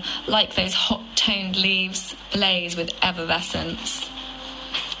autumn, like those hot-toned leaves, blaze with effervescence.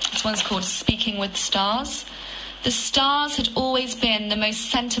 This one's called Speaking with Stars. The stars had always been the most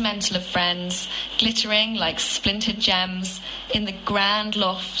sentimental of friends, glittering like splintered gems in the grand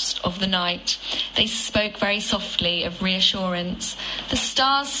lofts of the night. They spoke very softly of reassurance. The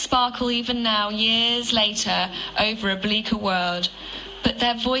stars sparkle even now, years later, over a bleaker world, but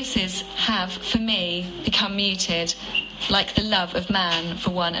their voices have, for me, become muted, like the love of man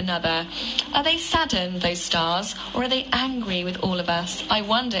for one another. Are they saddened, those stars, or are they angry with all of us? I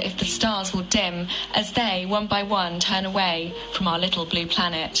wonder if the stars will dim as they, one by one, turn away from our little blue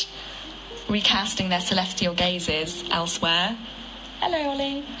planet, recasting their celestial gazes elsewhere. Hello,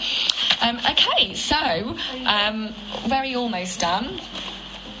 Ollie. Okay, so, very almost done.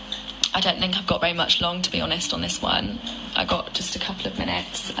 I don't think I've got very much long, to be honest, on this one. I got just a couple of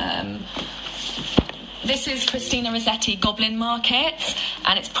minutes. This is Christina Rossetti, Goblin Market,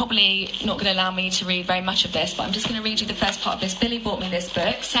 and it's probably not going to allow me to read very much of this, but I'm just going to read you the first part of this. Billy bought me this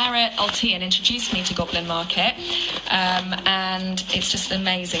book. Sarah Altian introduced me to Goblin Market, and it's just an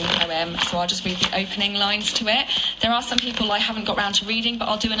amazing poem, so I'll just read the opening lines to it. There are some people I haven't got round to reading, but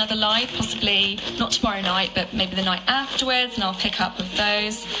I'll do another live, possibly not tomorrow night, but maybe the night afterwards, and I'll pick up with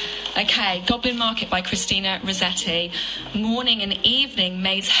those. Okay, Goblin Market by Christina Rossetti. Morning and evening,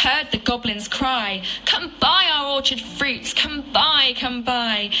 maids heard the goblins cry, "Come buy our orchard fruits, come buy, come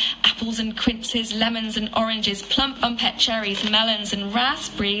buy." Apples and quinces, lemons and oranges, plump umpet cherries, melons and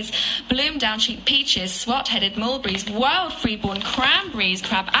raspberries, bloom down cheek peaches, swart-headed mulberries, wild freeborn cranberries,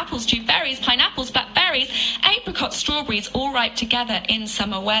 crab apples, dewberries, pineapples, blackberries, apricots, strawberries, all ripe together in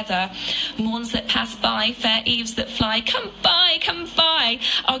summer weather. Morns that pass by, fair eves that fly, come buy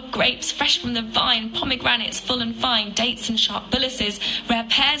our grapes fresh from the vine, pomegranates full and fine, dates and sharp bullaces, rare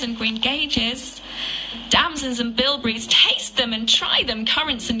pears and green gages, damsons and bilberries, taste them and try them,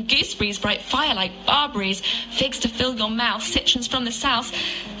 currants and gooseberries, bright fire like barberries, figs to fill your mouth, citrons from the south,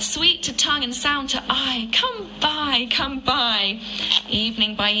 sweet to tongue and sound to eye, come buy, come buy.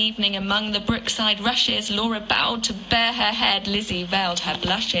 Evening by evening among the brookside rushes, Laura bowed to bare her head, Lizzie veiled her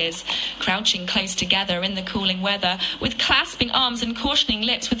blushes, crouching close together in the cooling weather, with clasping arms and cautioning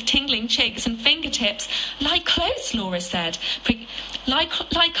lips, with tingling cheeks and fingertips. Lie close, Laura said, lie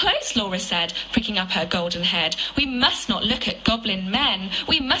close, Laura said, pricking up her golden head. We must not look at goblin men,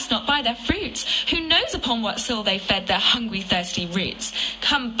 we must not buy their fruits. Who knows upon what soil they fed their hungry, thirsty roots?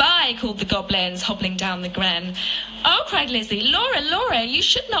 Come buy, called the goblins, hobbling down the glen. Oh, cried Lizzie, Laura, you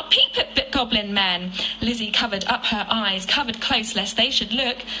should not peep at goblin men. Lizzie covered up her eyes, covered close lest they should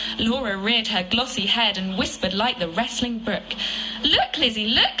look. Laura reared her glossy head and whispered like the wrestling brook. Look,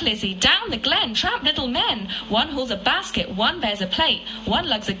 Lizzie, down the glen tramp little men. One hauls a basket, one bears a plate, one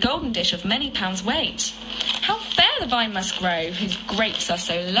lugs a golden dish of many pounds weight. How fair the vine must grow, whose grapes are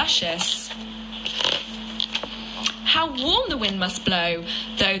so luscious. How warm the wind must blow,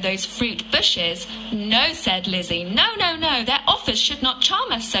 though those fruit bushes. No, said Lizzie, no, their offers should not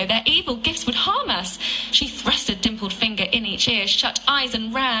charm us so, their evil gifts would harm us. She thrust a dimpled finger in each ear, shut eyes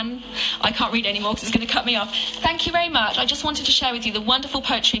and ran. I can't read anymore because it's going to cut me off. Thank you very much. I just wanted to share with you the wonderful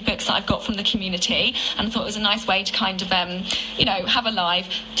poetry books that I've got from the community, and I thought it was a nice way to kind of, have a live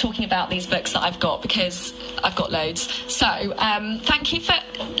talking about these books that I've got, because I've got loads. So, thank you for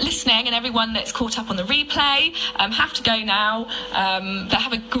listening, and everyone that's caught up on the replay. Have to go now, but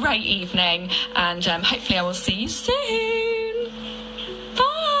have a great evening, and hopefully I will see you soon.